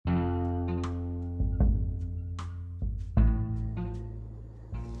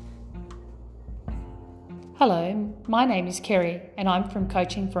Hello, my name is Kerry and I'm from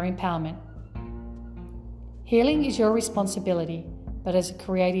Coaching for Empowerment. Healing is your responsibility, but as a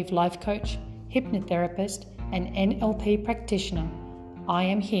creative life coach, hypnotherapist and NLP practitioner, I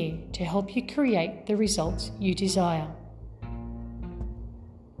am here to help you create the results you desire.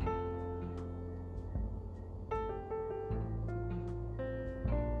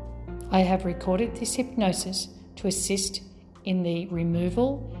 I have recorded this hypnosis to assist in the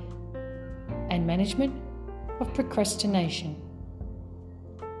removal and management of procrastination.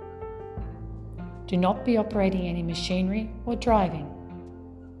 Do not be operating any machinery or driving.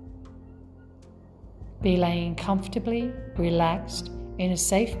 Be laying comfortably, relaxed, in a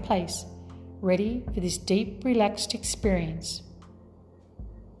safe place, ready for this deep, relaxed experience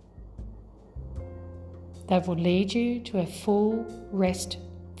that will lead you to a full,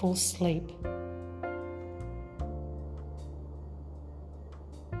 restful sleep.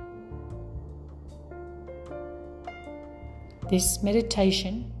 This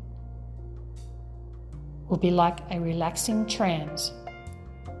meditation will be like a relaxing trance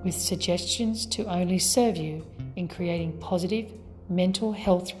with suggestions to only serve you in creating positive mental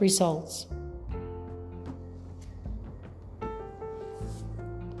health results.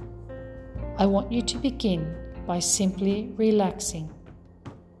 I want you to begin by simply relaxing.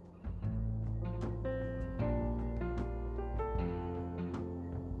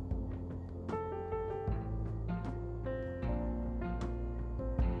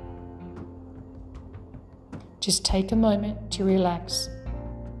 Just take a moment to relax,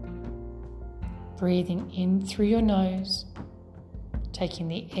 breathing in through your nose, taking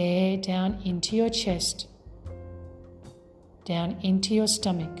the air down into your chest, down into your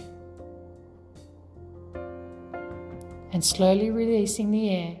stomach, and slowly releasing the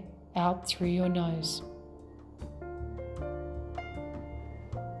air out through your nose.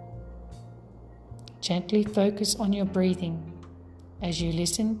 Gently focus on your breathing as you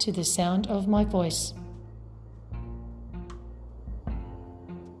listen to the sound of my voice.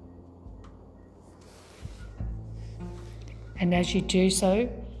 And as you do so,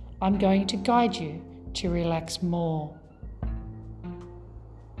 I'm going to guide you to relax more.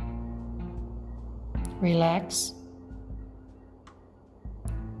 Relax,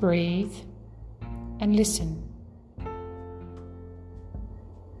 breathe, and listen.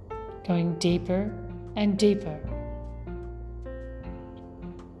 Going deeper and deeper.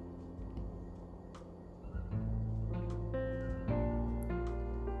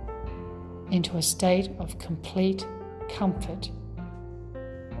 Into a state of complete comfort.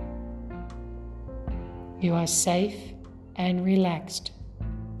 You are safe and relaxed.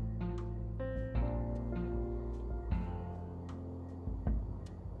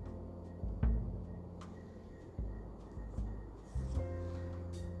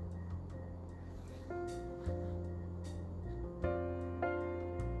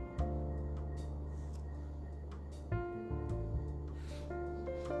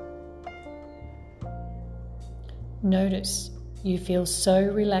 Notice you feel so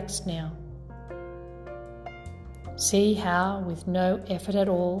relaxed now. See how, with no effort at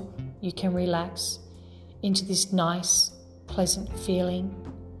all, you can relax into this nice, pleasant feeling,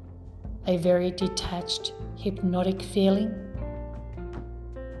 a very detached, hypnotic feeling.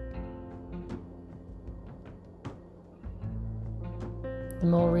 The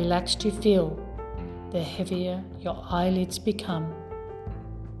more relaxed you feel, the heavier your eyelids become.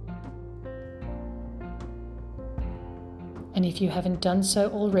 And if you haven't done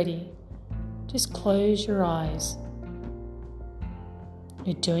so already, just close your eyes.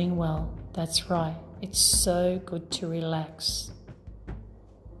 You're doing well. That's right. It's so good to relax.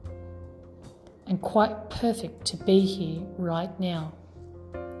 And quite perfect to be here right now.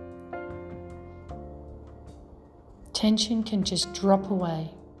 Tension can just drop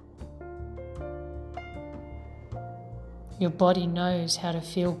away. Your body knows how to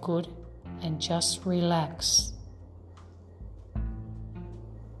feel good and just relax.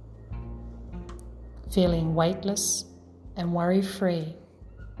 Feeling weightless and worry-free.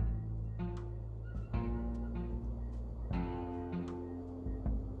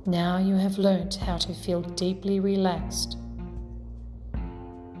 Now you have learnt how to feel deeply relaxed.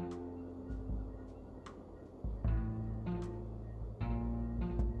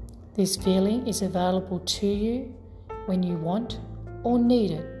 This feeling is available to you when you want or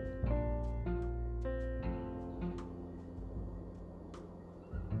need it.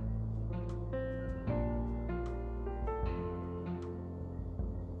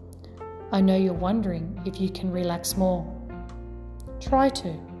 I know you're wondering if you can relax more. Try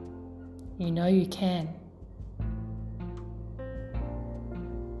to. You know you can.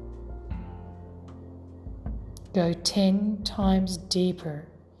 Go 10 times deeper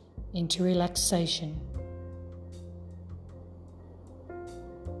into relaxation.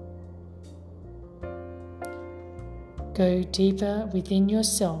 Go deeper within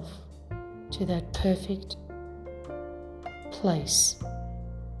yourself to that perfect place.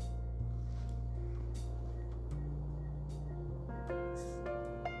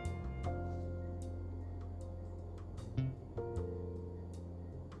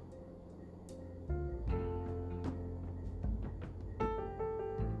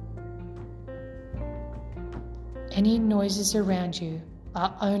 Any noises around you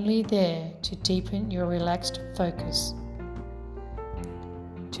are only there to deepen your relaxed focus,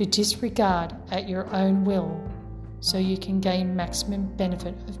 to disregard at your own will so you can gain maximum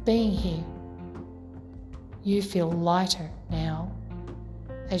benefit of being here. You feel lighter now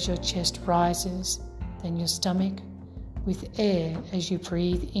as your chest rises, then your stomach, with air as you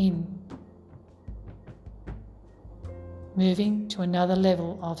breathe in, moving to another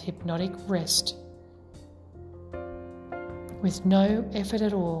level of hypnotic rest. With no effort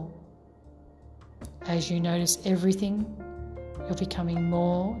at all, as you notice everything, you're becoming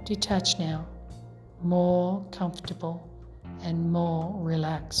more detached now, more comfortable and more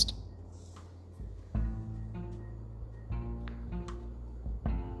relaxed.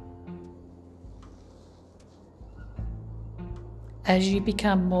 As you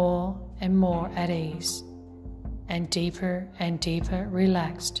become more and more at ease and deeper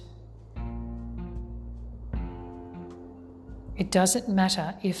relaxed, it doesn't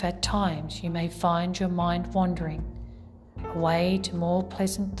matter if at times you may find your mind wandering away to more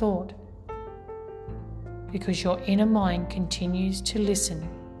pleasant thought, because your inner mind continues to listen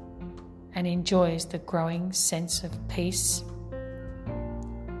and enjoys the growing sense of peace,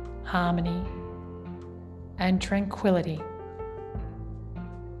 harmony, and tranquility.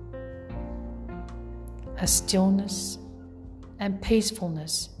 A stillness and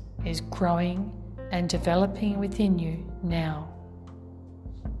peacefulness is growing and developing within you now.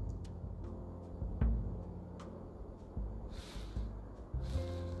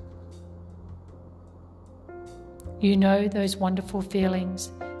 You know those wonderful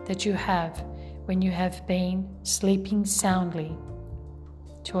feelings that you have when you have been sleeping soundly,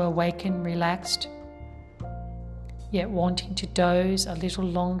 to awaken relaxed, yet wanting to doze a little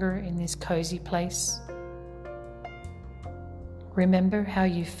longer in this cozy place. Remember how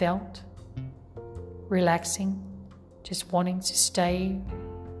you felt, relaxing, just wanting to stay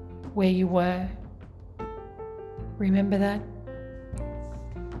where you were. Remember that?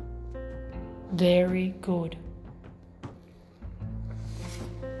 Very good.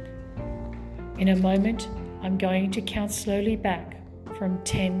 In a moment, I'm going to count slowly back from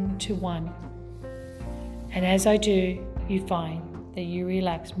 10 to 1. And as I do, you find that you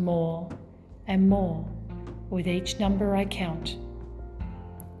relax more and more with each number I count,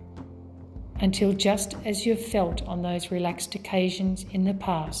 until just as you've felt on those relaxed occasions in the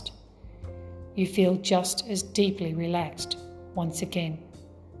past, you feel just as deeply relaxed once again.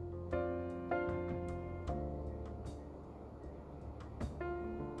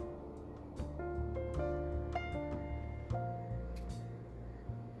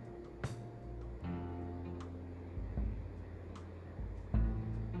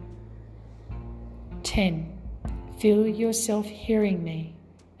 Ten. Feel yourself hearing me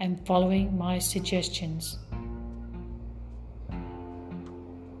and following my suggestions.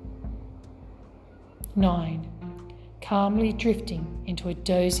 9. Calmly drifting into a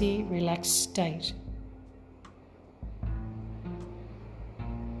dozy, relaxed state.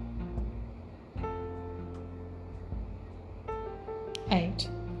 8.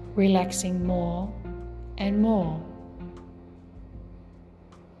 Relaxing more and more.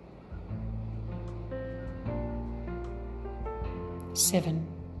 7.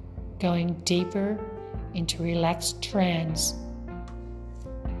 Going deeper into relaxed trance.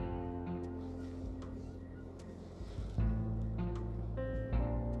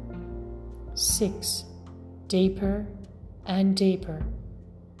 6. Deeper and deeper.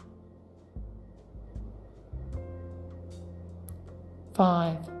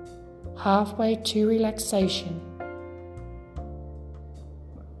 5. Halfway to relaxation.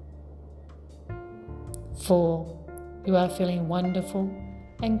 4. You are feeling wonderful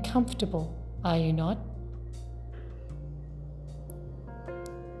and comfortable, are you not?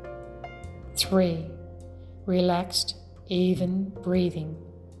 3. Relaxed, even breathing.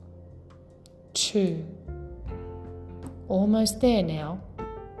 2. Almost there now.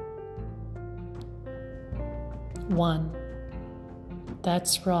 1.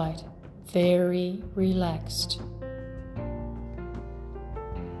 That's right, very relaxed.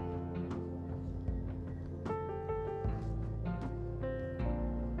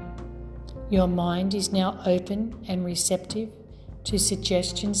 Your mind is now open and receptive to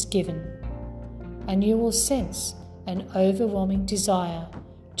suggestions given, and you will sense an overwhelming desire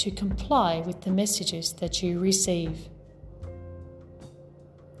to comply with the messages that you receive.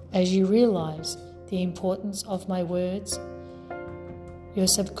 As you realize the importance of my words, your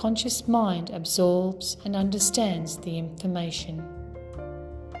subconscious mind absorbs and understands the information.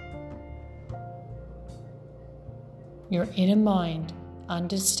 Your inner mind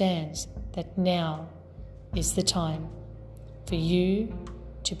understands that now is the time for you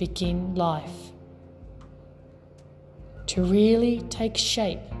to begin life, to really take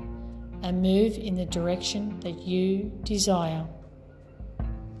shape and move in the direction that you desire.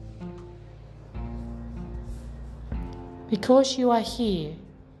 Because you are here,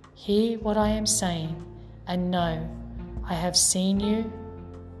 hear what I am saying and know I have seen you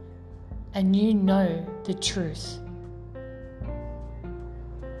and you know the truth.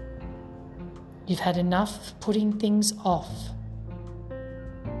 You've had enough of putting things off,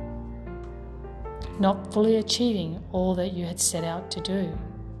 not fully achieving all that you had set out to do,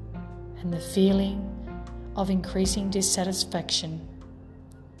 and the feeling of increasing dissatisfaction.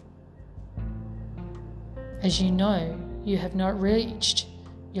 As you know, you have not reached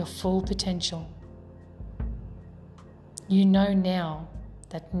your full potential. You know now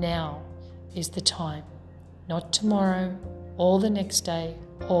that now is the time, not tomorrow or the next day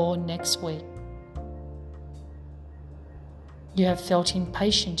or next week. You have felt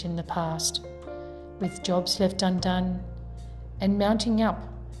impatient in the past, with jobs left undone and mounting up.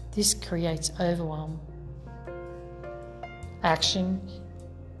 This creates overwhelm. Action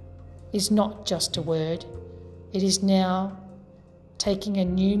is not just a word, it is now taking a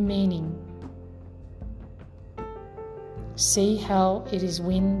new meaning. See how it is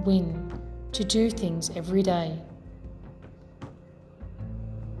win-win to do things every day,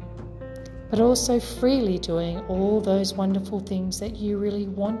 but also freely doing all those wonderful things that you really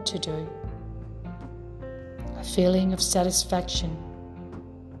want to do. A feeling of satisfaction.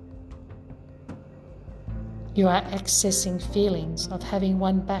 You are accessing feelings of having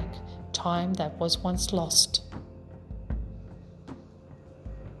won back time that was once lost.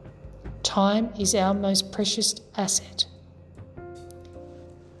 Time is our most precious asset.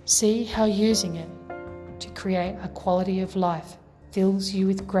 See how using it to create a quality of life fills you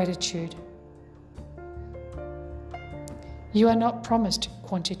with gratitude. You are not promised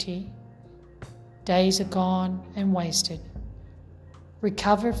quantity. Days are gone and wasted.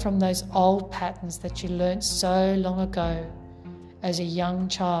 Recover from those old patterns that you learnt so long ago as a young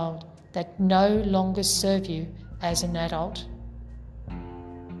child that no longer serve you as an adult.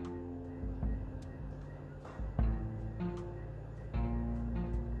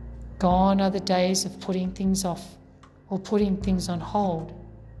 Gone are the days of putting things off or putting things on hold.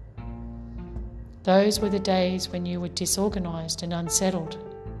 Those were the days when you were disorganized and unsettled.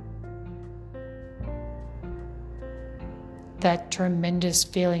 That tremendous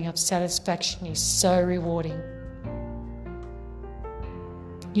feeling of satisfaction is so rewarding.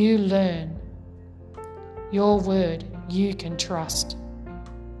 You learn. Your word you can trust.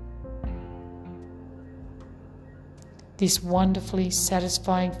 This wonderfully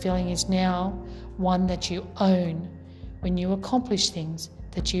satisfying feeling is now one that you own when you accomplish things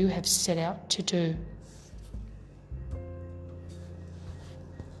that you have set out to do.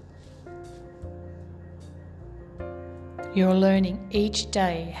 You're learning each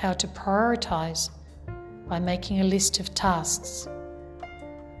day how to prioritize by making a list of tasks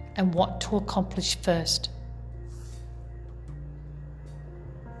and what to accomplish first.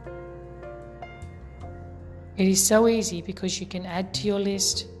 It is so easy because you can add to your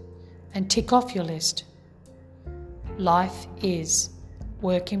list and tick off your list. Life is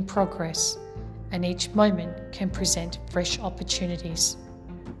work in progress, and each moment can present fresh opportunities.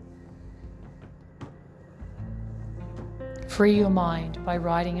 Free your mind by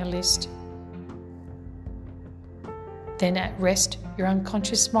writing a list. Then at rest, your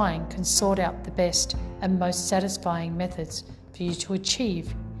unconscious mind can sort out the best and most satisfying methods for you to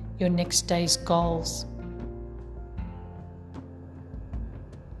achieve your next day's goals.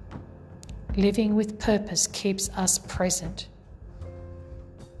 Living with purpose keeps us present.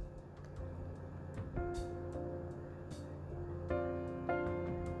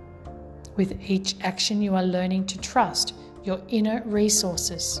 With each action, you are learning to trust your inner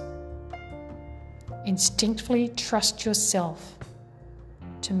resources. Instinctively trust yourself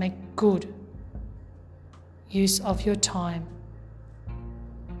to make good use of your time.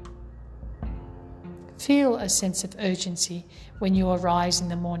 Feel a sense of urgency when you arise in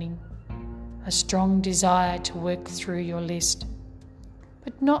the morning, a strong desire to work through your list.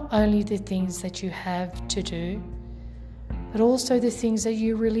 But not only the things that you have to do, but also the things that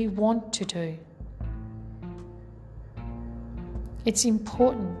you really want to do. It's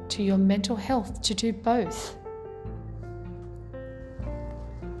important to your mental health to do both.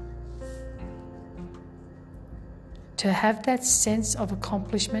 To have that sense of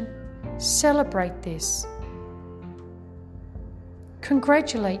accomplishment, celebrate this.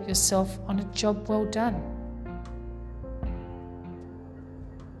 Congratulate yourself on a job well done.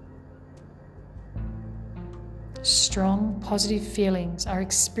 Strong, positive feelings are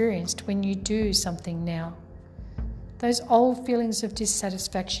experienced when you do something now. Those old feelings of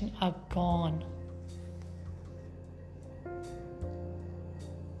dissatisfaction are gone.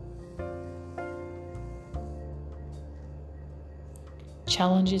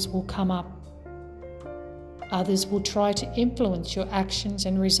 Challenges will come up. Others will try to influence your actions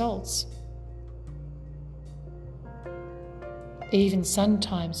and results. Even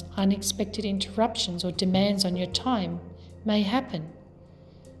sometimes unexpected interruptions or demands on your time may happen.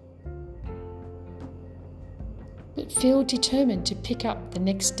 But feel determined to pick up the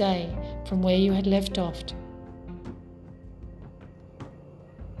next day from where you had left off.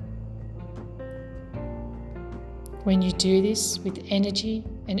 When you do this with energy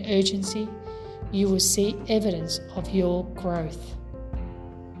and urgency, you will see evidence of your growth.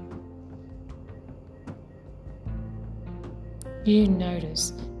 You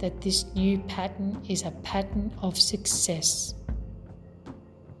notice that this new pattern is a pattern of success.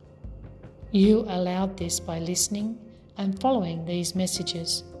 You allowed this by listening and following these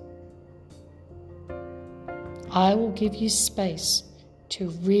messages. I will give you space to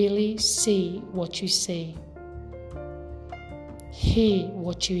really see what you see, hear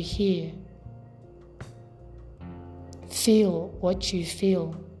what you hear, feel what you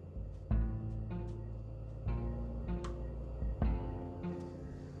feel.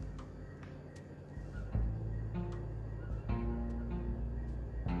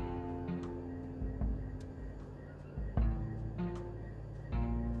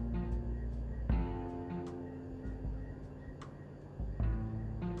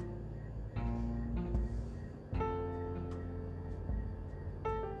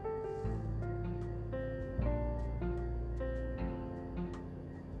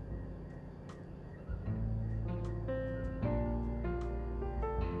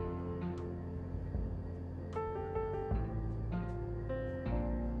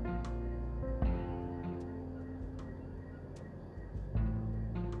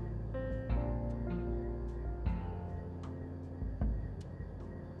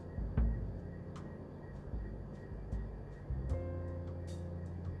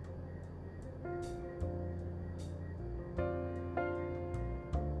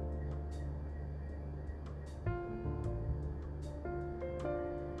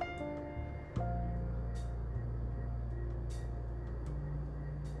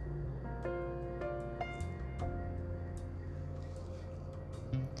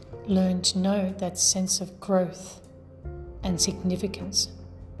 Learn to know that sense of growth and significance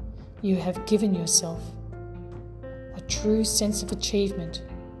you have given yourself, a true sense of achievement.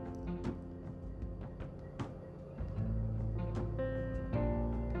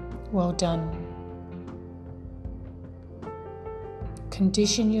 Well done.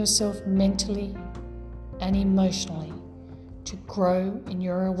 Condition yourself mentally and emotionally to grow in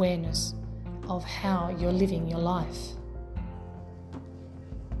your awareness of how you're living your life.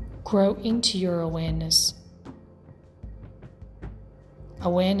 Grow into your awareness.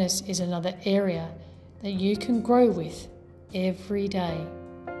 Awareness is another area that you can grow with every day.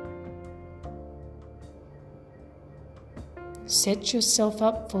 Set yourself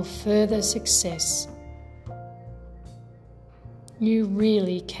up for further success. You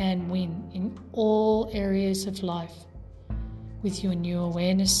really can win in all areas of life with your new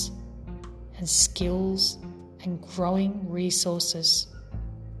awareness and skills and growing resources.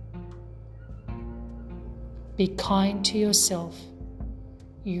 Be kind to yourself.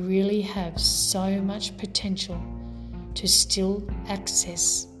 You really have so much potential to still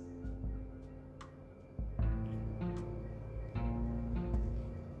access.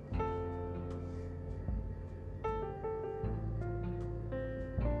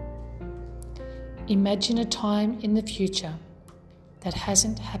 Imagine a time in the future that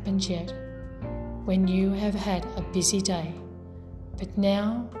hasn't happened yet, when you have had a busy day, but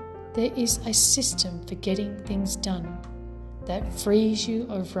now there is a system for getting things done that frees you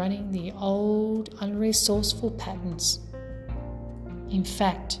of running the old, unresourceful patterns. In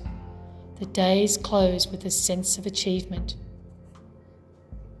fact, the days close with a sense of achievement.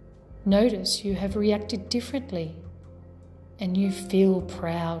 Notice you have reacted differently and you feel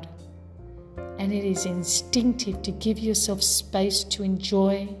proud. And it is instinctive to give yourself space to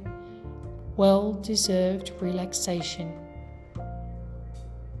enjoy well-deserved relaxation.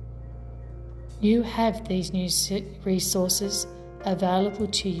 You have these new resources available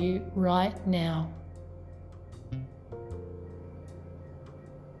to you right now.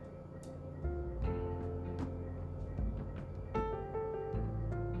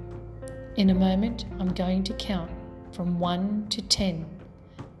 In a moment, I'm going to count from 1 to 10,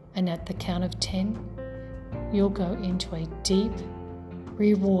 and at the count of 10, you'll go into a deep,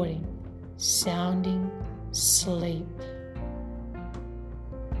 rewarding, sounding sleep.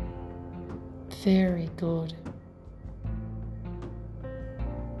 Very good.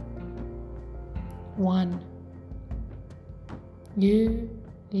 1. You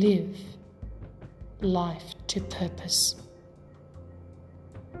live life to purpose.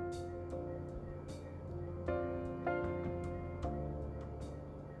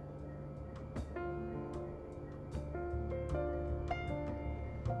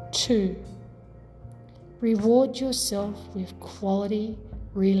 2. Reward yourself with quality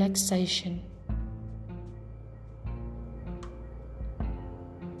relaxation.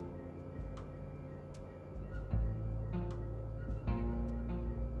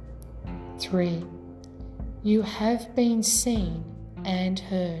 3. You have been seen and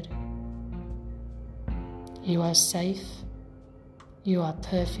heard. You are safe. You are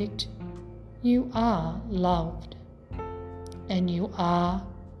perfect. You are loved. And you are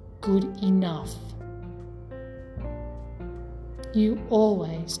good enough. You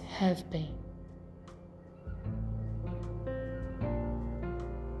always have been.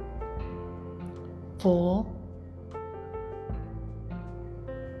 4.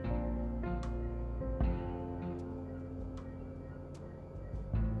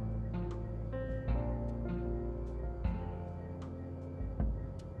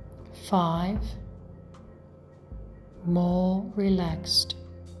 Five, more relaxed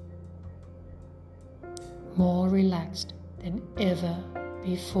than ever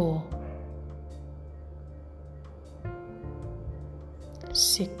before.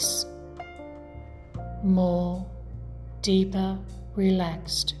 6, more deeper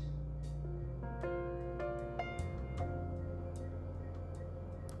relaxed.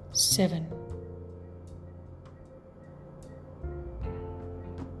 7,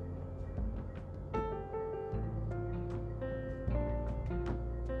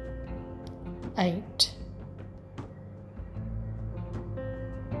 8,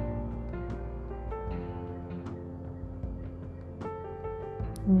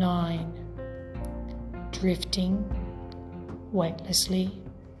 9, drifting weightlessly,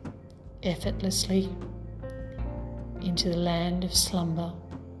 effortlessly into the land of slumber.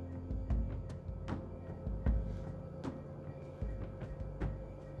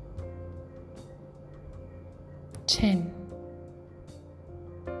 10,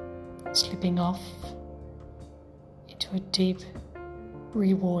 slipping off into a deep,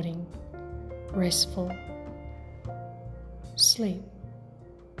 rewarding, restful sleep,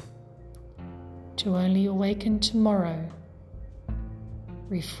 to only awaken tomorrow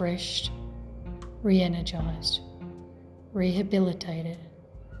refreshed, re-energized, rehabilitated,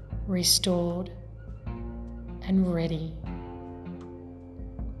 restored, and ready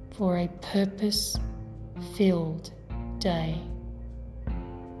for a purpose-filled day.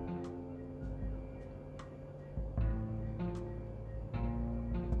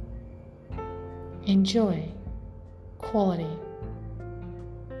 Enjoy quality.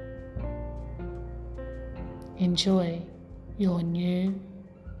 Enjoy your new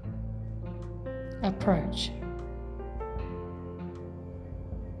approach.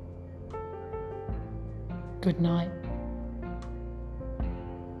 Good night.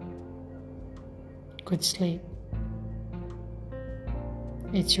 Good sleep.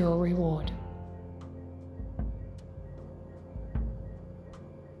 It's your reward.